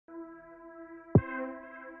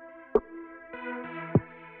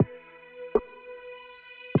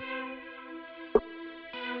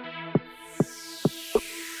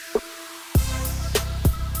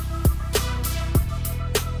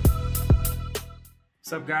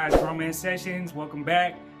What's up, guys? Romance Sessions. Welcome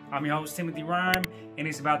back. I'm your host, Timothy Rhyme, and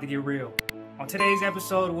it's about to get real. On today's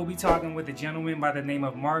episode, we'll be talking with a gentleman by the name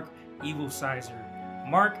of Mark Evilsizer.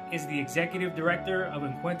 Mark is the executive director of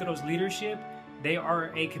Encuentros leadership. They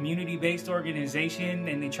are a community-based organization,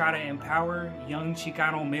 and they try to empower young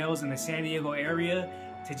Chicano males in the San Diego area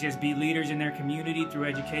to just be leaders in their community through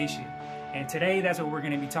education. And today, that's what we're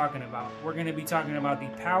going to be talking about. We're going to be talking about the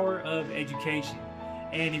power of education.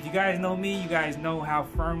 And if you guys know me, you guys know how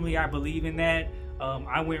firmly I believe in that.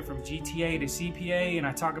 I went from GTA to CPA, and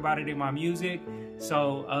I talk about it in my music.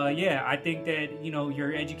 So yeah, I think that, you know,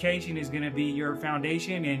 your education is going to be your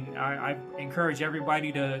foundation, and I encourage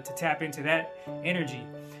everybody to tap into that energy.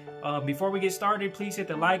 Before we get started, please hit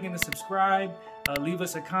the like and the subscribe. Leave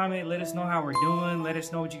us a comment. Let us know how we're doing. Let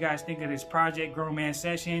us know what you guys think of this project, Grown Man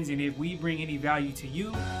Sessions, and if we bring any value to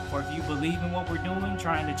you, or if you believe in what we're doing,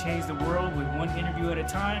 trying to change the world with one interview at a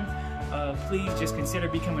time, please just consider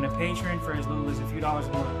becoming a patron for as little as a few dollars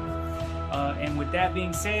a month. And with that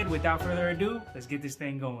being said, without further ado, let's get this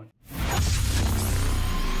thing going.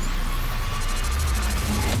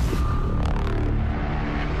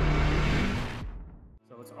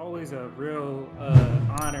 It's always a real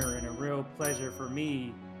honor and a real pleasure for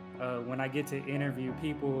me when I get to interview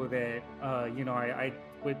people that you know, I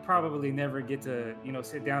would probably never get to, you know,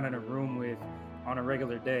 sit down in a room with on a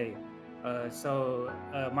regular day. So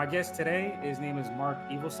my guest today, his name is Mark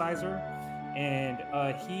Evilsizer, and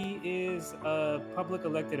he is a public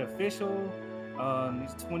elected official.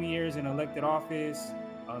 He's 20 years in elected office.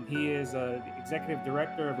 He is the executive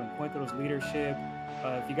director of Encuentros leadership.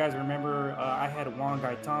 If you guys remember, I had Juan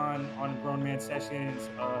Gaitan on Grown Man Sessions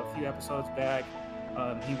a few episodes back.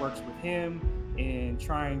 He works with him in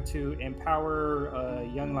trying to empower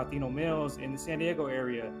young Latino males in the San Diego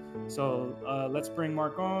area. So let's bring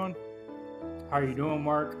Mark on. How are you doing,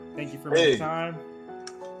 Mark? Thank you for making time.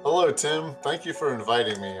 Hello, Tim. Thank you for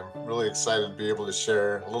inviting me. I'm really excited to be able to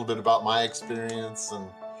share a little bit about my experience and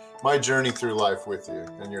my journey through life with you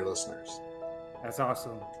and your listeners. That's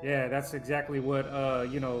awesome. Yeah, that's exactly what,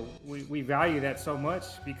 you know, we value that so much,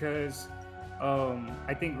 because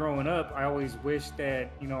I think growing up, I always wished that,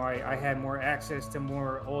 you know, I had more access to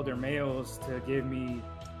more older males to give me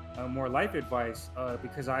more life advice,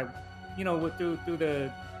 because I, you know, through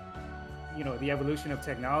the, you know, the evolution of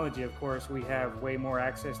technology, of course, we have way more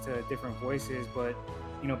access to different voices. But,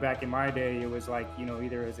 you know, back in my day, it was like, you know,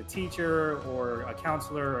 either as a teacher or a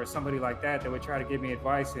counselor or somebody like that would try to give me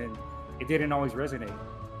advice, and it didn't always resonate.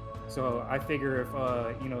 So I figure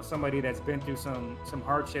if, you know, somebody that's been through some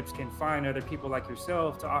hardships can find other people like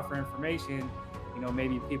yourself to offer information, you know,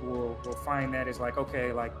 maybe people will find that as like,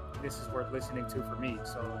 okay, like this is worth listening to for me.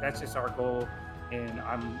 So that's just our goal. And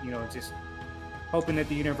I'm, you know, just hoping that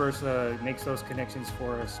the universe makes those connections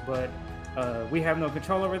for us. But we have no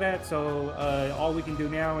control over that. So all we can do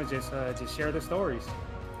now is just share the stories.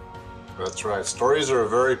 That's right. Stories are a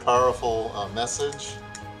very powerful message.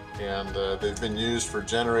 And they've been used for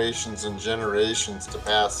generations and generations to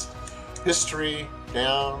pass history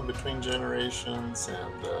down between generations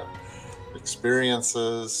and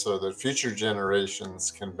experiences, so that future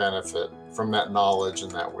generations can benefit from that knowledge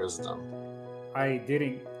and that wisdom. I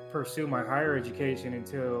didn't pursue my higher education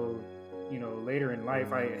until, you know, later in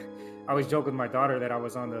life. I always joke with my daughter that I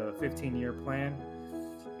was on the 15-year plan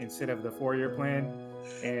instead of the 4-year plan.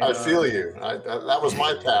 And, I feel you. That was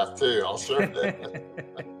my path too. I'll share that.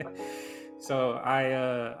 So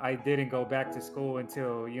I didn't go back to school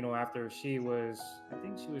until, you know, after she was, I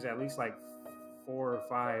think she was at least like 4 or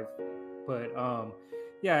 5. But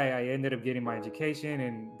yeah, I ended up getting my education,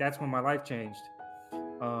 and that's when my life changed.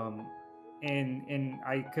 And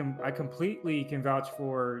I completely can vouch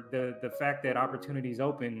for the fact that opportunities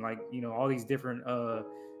open, like, you know, all these different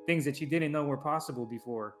things that you didn't know were possible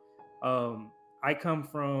before. I come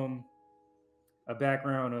from a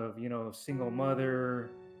background of, you know, single mother,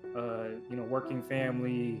 you know, working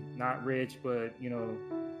family, not rich, but, you know,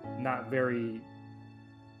 not very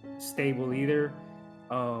stable either.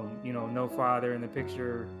 You know, no father in the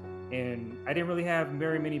picture. And I didn't really have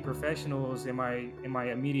very many professionals in my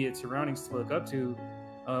immediate surroundings to look up to.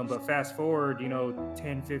 But fast forward, you know,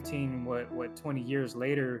 10, 15, 20 years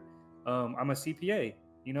later, I'm a CPA,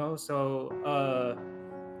 you know, so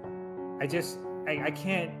I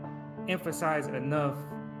can't emphasize enough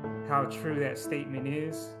how true that statement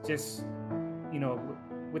is. Just, you know,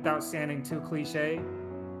 without sounding too cliche,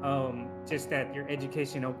 just that your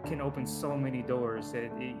education can open so many doors that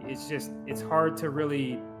it's hard to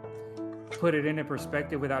really put it into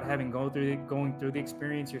perspective without having going through the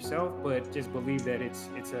experience yourself. But just believe that it's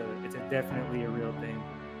definitely a real thing.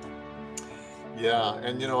 Yeah,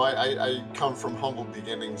 and I come from humble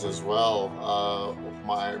beginnings as well.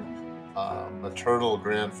 My maternal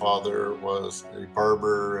grandfather was a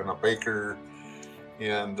barber and a baker,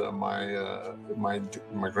 and my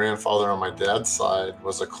grandfather on my dad's side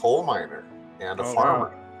was a coal miner and a Oh farmer.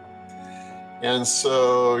 wow. And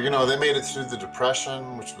so, they made it through the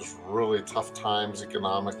Depression, which was really tough times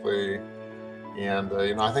economically. And,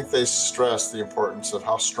 I think they stressed the importance of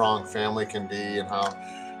how strong family can be and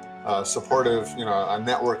how supportive, a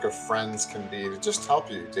network of friends can be to just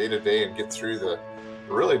help you day to day and get through the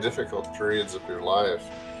really difficult periods of your life.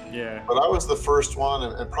 Yeah. But I was the first one,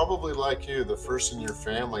 and probably like you, the first in your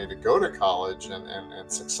family to go to college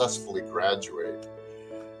and successfully graduate.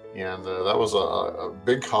 And that was a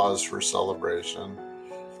big cause for celebration.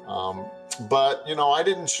 But, I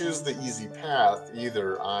didn't choose the easy path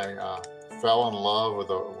either. I fell in love with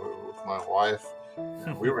my wife.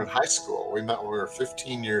 We were in high school. We met when we were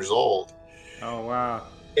 15 years old. Oh wow.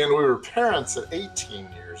 And we were parents at 18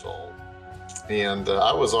 years old. And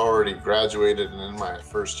I was already graduated and in my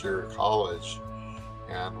first year of college.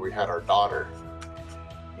 And we had our daughter.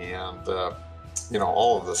 And,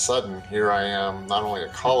 all of a sudden, here I am, not only a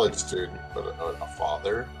college student, but a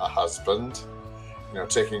father, a husband,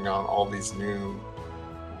 taking on all these new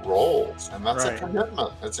roles. And that's Right. a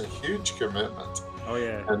commitment. It's a huge commitment. Oh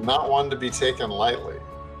yeah. And not one to be taken lightly.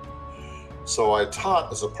 So I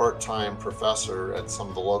taught as a part-time professor at some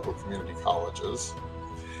of the local community colleges.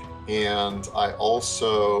 And I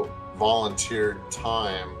also volunteered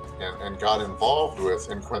time and got involved with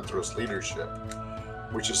Encuentros Leadership,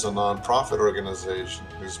 which is a nonprofit organization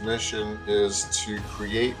whose mission is to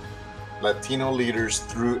create Latino leaders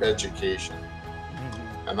through education.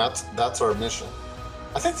 And that's our mission.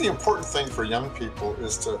 I think the important thing for young people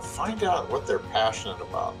is to find out what they're passionate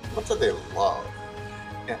about. What do they love?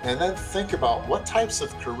 And then think about what types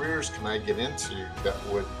of careers can I get into that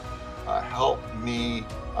would help me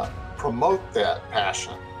promote that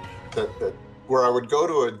passion, that where I would go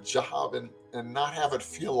to a job and not have it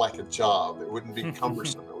feel like a job. It wouldn't be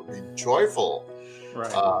cumbersome. It would be joyful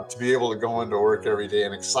Right. to be able to go into work every day,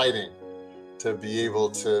 and exciting to be able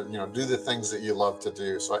to do the things that you love to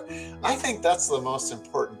do. So I think that's the most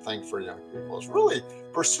important thing for young people, is really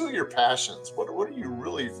pursue your passions. What do you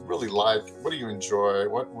really like? What do you enjoy?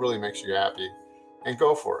 What really makes you happy? And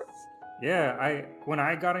go for it. Yeah, when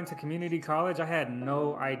I got into community college, I had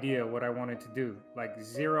no idea what I wanted to do, like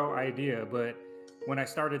zero idea. But when I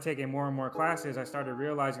started taking more and more classes, I started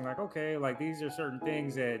realizing like, okay, like these are certain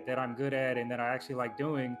things that I'm good at and that I actually like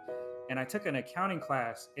doing. And I took an accounting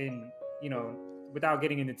class, and without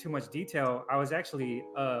getting into too much detail, I was actually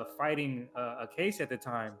fighting a case at the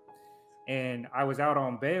time, and I was out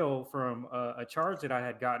on bail from a charge that I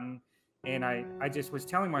had gotten. And I just was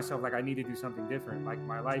telling myself like I need to do something different. Like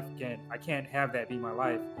my life I can't have that be my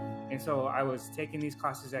life. And so I was taking these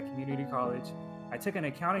classes at community college. I took an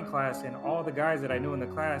accounting class, and all the guys that I knew in the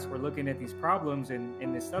class were looking at these problems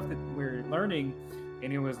and this stuff that we're learning,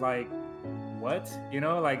 and it was like, what?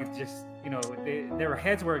 Like it just their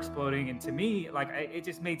heads were exploding, and to me, like it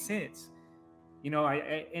just made sense.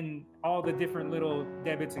 And all the different little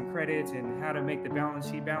debits and credits and how to make the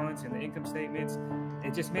balance sheet balance and the income statements,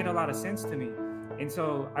 it just made a lot of sense to me. And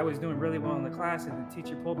so I was doing really well in the class, and the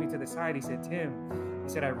teacher pulled me to the side. He said, Tim, he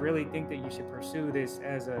said, I really think that you should pursue this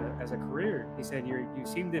as a career. He said, you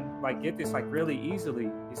seem to like get this like really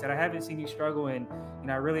easily. He said, I haven't seen you struggle, and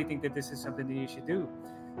I really think that this is something that you should do.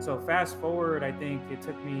 So fast forward, I think it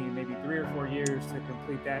took me maybe 3 or 4 years to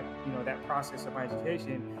complete that, that process of my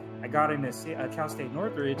education. I got into Cal State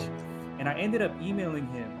Northridge, and I ended up emailing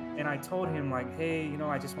him, and I told him like, hey,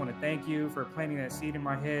 I just want to thank you for planting that seed in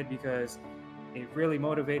my head, because it really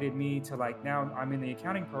motivated me to like, now I'm in the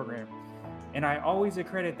accounting program. And I always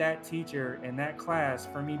accredit that teacher and that class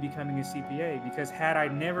for me becoming a CPA, because had I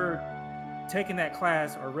never taken that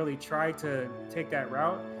class or really tried to take that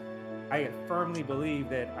route, I firmly believe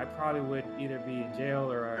that I probably would either be in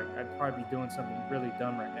jail or I'd probably be doing something really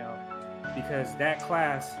dumb right now. Because that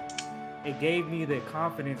class, it gave me the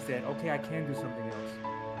confidence that, okay, I can do something else.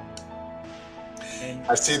 And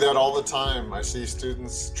I see that all the time. I see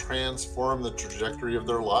students transform the trajectory of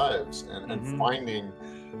their lives and finding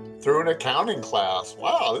through an accounting class,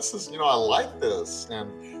 wow, this is, I like this.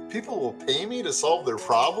 And people will pay me to solve their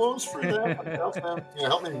problems for them and help them,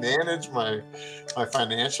 help me manage my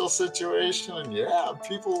financial situation. And yeah,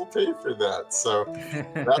 people will pay for that. So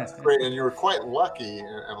that's great. And you were quite lucky,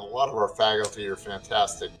 and a lot of our faculty are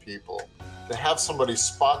fantastic people, to have somebody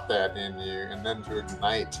spot that in you and then to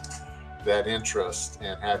ignite that interest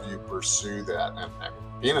and have you pursue that. And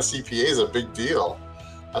being a CPA is a big deal.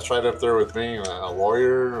 that's right up there with being a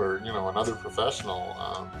lawyer or, another professional.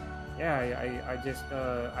 Yeah,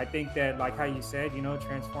 I think that, like how you said,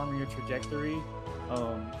 transforming your trajectory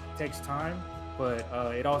takes time, but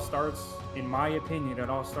it all starts, in my opinion, it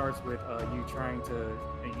all starts with you trying to,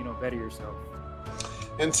 better yourself.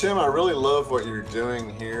 And Tim, I really love what you're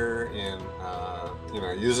doing here in,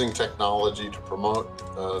 using technology to promote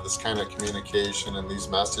this kind of communication and these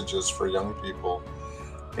messages for young people,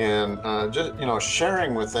 and just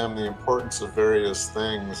sharing with them the importance of various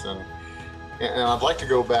things. And I'd like to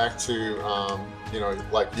go back to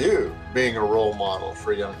like you being a role model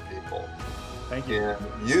for young people. Thank you.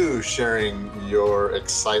 And you sharing your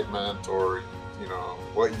excitement or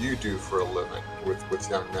what you do for a living with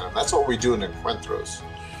young men. And that's what we do in Encuentros.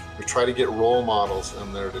 We try to get role models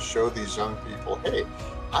in there to show these young people, hey,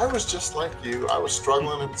 I was just like you. I was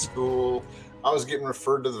struggling in school. I was getting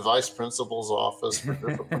referred to the vice principal's office for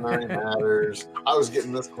disciplinary matters. I was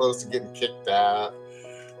getting this close to getting kicked out.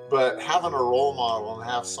 But having a role model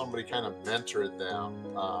and have somebody kind of mentor them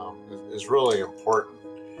is really important.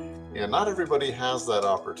 And not everybody has that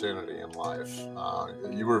opportunity in life.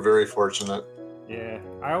 You were very fortunate. Yeah,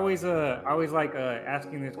 I always like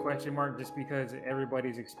asking this question, Mark, just because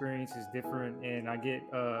everybody's experience is different, and I get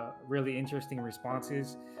really interesting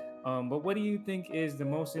responses. But what do you think is the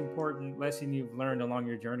most important lesson you've learned along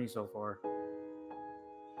your journey so far?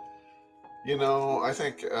 I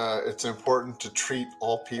think it's important to treat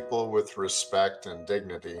all people with respect and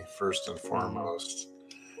dignity, first and foremost.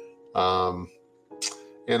 And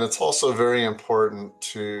it's also very important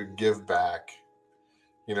to give back.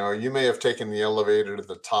 You may have taken the elevator to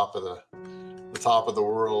the top of the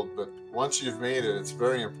world, but once you've made it, it's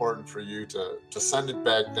very important for you to send it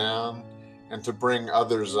back down and to bring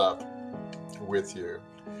others up with you.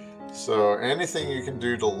 So anything you can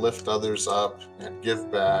do to lift others up and give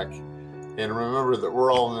back, and remember that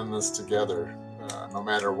we're all in this together, no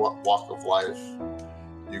matter what walk of life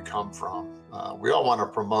you come from. We all want to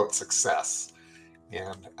promote success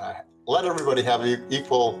and let everybody have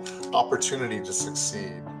equal opportunity to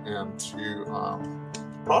succeed and to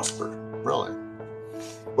prosper, really,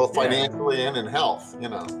 both financially and in health,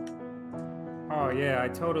 Oh yeah, I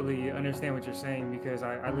totally understand what you're saying, because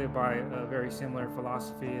I live by a very similar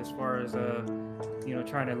philosophy as far as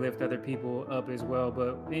trying to lift other people up as well.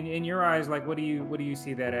 But in your eyes, like what do you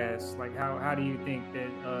see that as? Like how do you think that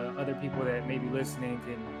other people that may be listening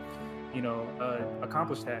can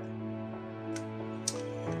accomplish that?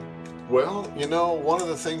 Well, one of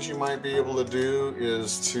the things you might be able to do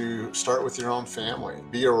is to start with your own family.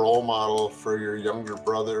 Be a role model for your younger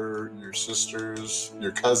brother, your sisters,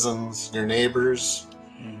 your cousins, your neighbors.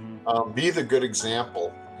 Be the good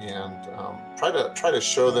example, and try to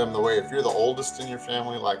show them the way. If you're the oldest in your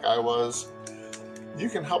family, like I was, you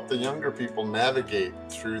can help the younger people navigate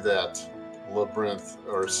through that labyrinth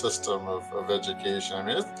or system of education. I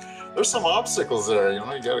mean, there's some obstacles there. You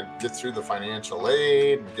got to get through the financial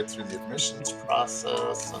aid and get through the admissions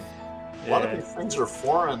process. And a lot of these things are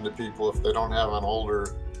foreign to people if they don't have an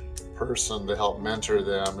older person to help mentor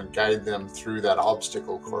them and guide them through that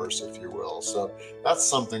obstacle course, if you will. So that's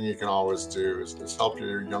something you can always do is help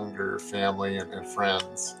your younger family and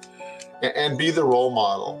friends and be the role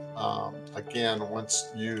model. Again, once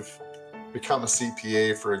you've become a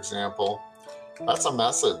CPA, for example, that's a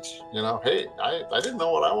message, hey, I didn't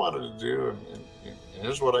know what I wanted to do, and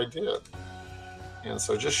here's what I did. And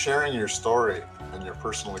so just sharing your story and your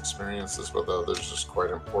personal experiences with others is quite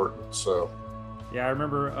important. So yeah, I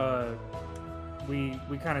remember we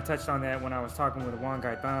kind of touched on that when I was talking with Juan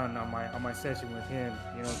Gaetan on my session with him,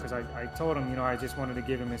 because I told him, I just wanted to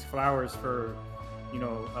give him his flowers for,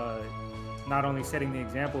 not only setting the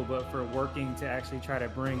example, but for working to actually try to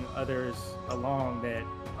bring others along that,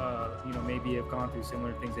 maybe have gone through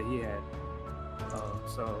similar things that he had.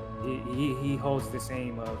 So he holds the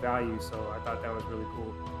same value. So I thought that was really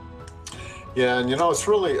cool. Yeah, and it's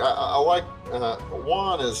really I like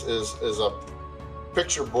Juan is a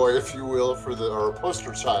picture boy, if you will, or a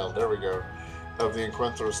poster child. There we go, of the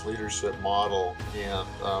Encuentros leadership model, and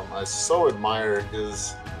I so admire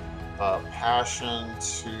his passion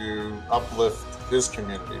to uplift his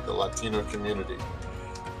community, the Latino community,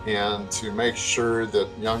 and to make sure that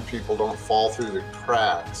young people don't fall through the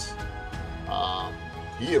cracks.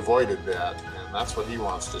 He avoided that, and that's what he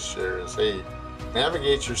wants to share is, hey,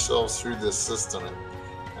 navigate yourselves through this system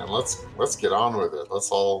and let's get on with it.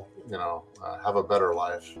 Let's all, have a better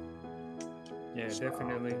life. Yeah,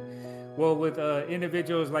 definitely. Well, with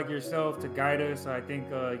individuals like yourself to guide us, I think,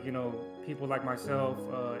 people like myself,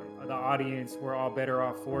 the audience, we're all better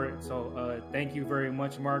off for it. So thank you very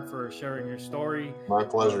much, Mark, for sharing your story. My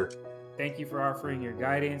pleasure. thank you for offering your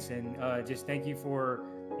guidance, and just thank you for,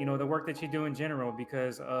 the work that you do in general,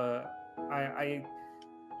 because I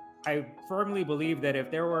firmly believe that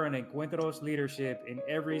if there were an Encuentros leadership in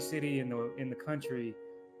every city in the country,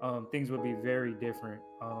 things would be very different.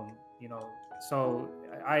 So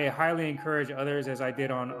I highly encourage others, as I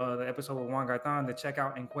did on the episode with Juan Gaitan, to check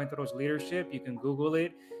out Encuentros leadership. You can Google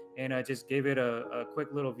it and just give it a quick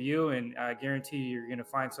little view, and I guarantee you're going to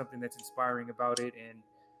find something that's inspiring about it. And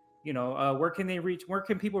where can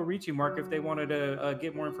people reach you, Mark, if they wanted to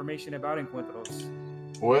get more information about Encuentros?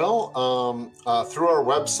 Well, through our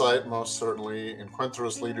website, most certainly,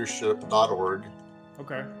 encuentrosleadership.org.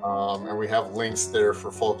 Okay. And we have links there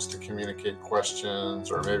for folks to communicate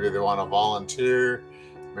questions, or maybe they want to volunteer.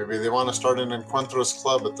 Maybe they want to start an Encuentros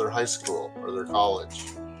club at their high school or their college.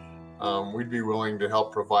 We'd be willing to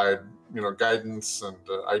help provide, guidance and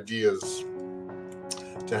ideas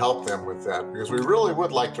to help them with that, because we really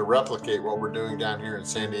would like to replicate what we're doing down here in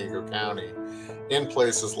San Diego County in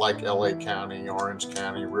places like LA County, Orange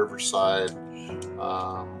County, Riverside.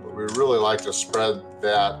 We really like to spread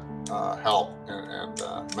that help and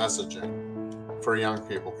messaging for young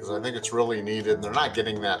people, because I think it's really needed, and they're not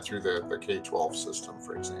getting that through the K-12 system,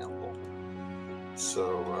 for example.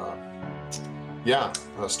 So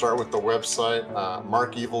start with the website.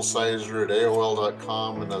 Mark Evilsizer at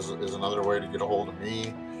AOL.com and is another way to get a hold of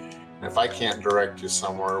me. And if I can't direct you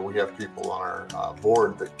somewhere, we have people on our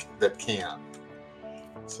board that can.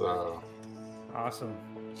 So awesome.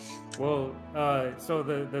 Well, so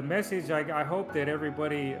the message I hope that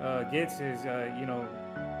everybody gets is,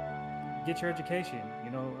 get your education,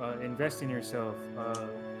 invest in yourself,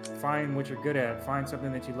 find what you're good at, find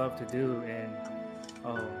something that you love to do, and,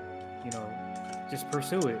 just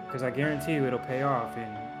pursue it, because I guarantee you it'll pay off.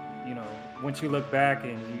 And, once you look back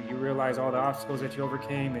and you realize all the obstacles that you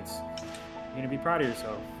overcame, you're going to be proud of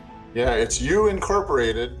yourself. Yeah, it's you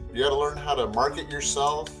incorporated. You got to learn how to market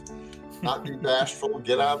yourself, not be bashful,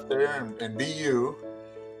 get out there and be you.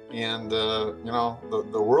 And, the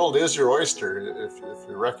world is your oyster if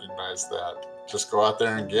you recognize that. Just go out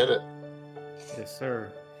there and get it. Yes,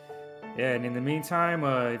 sir. Yeah, and in the meantime,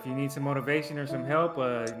 if you need some motivation or some help,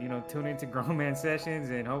 tune into Grown Man Sessions,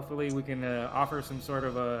 and hopefully we can offer some sort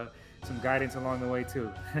of some guidance along the way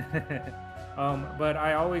too. But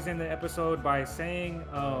I always end the episode by saying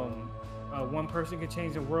one person can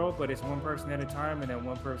change the world, but it's one person at a time, and that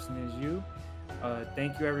one person is you.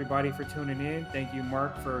 Thank you, everybody, for tuning in. Thank you,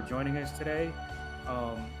 Mark, for joining us today.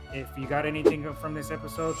 If you got anything from this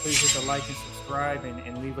episode, please hit the like and subscribe,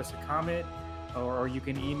 and leave us a comment. Or you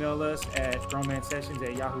can email us at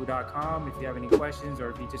grownmansessions@yahoo.com if you have any questions, or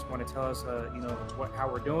if you just want to tell us, how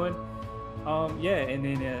we're doing. And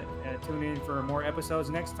then tune in for more episodes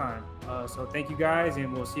next time. So thank you guys,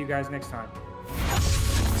 and we'll see you guys next time.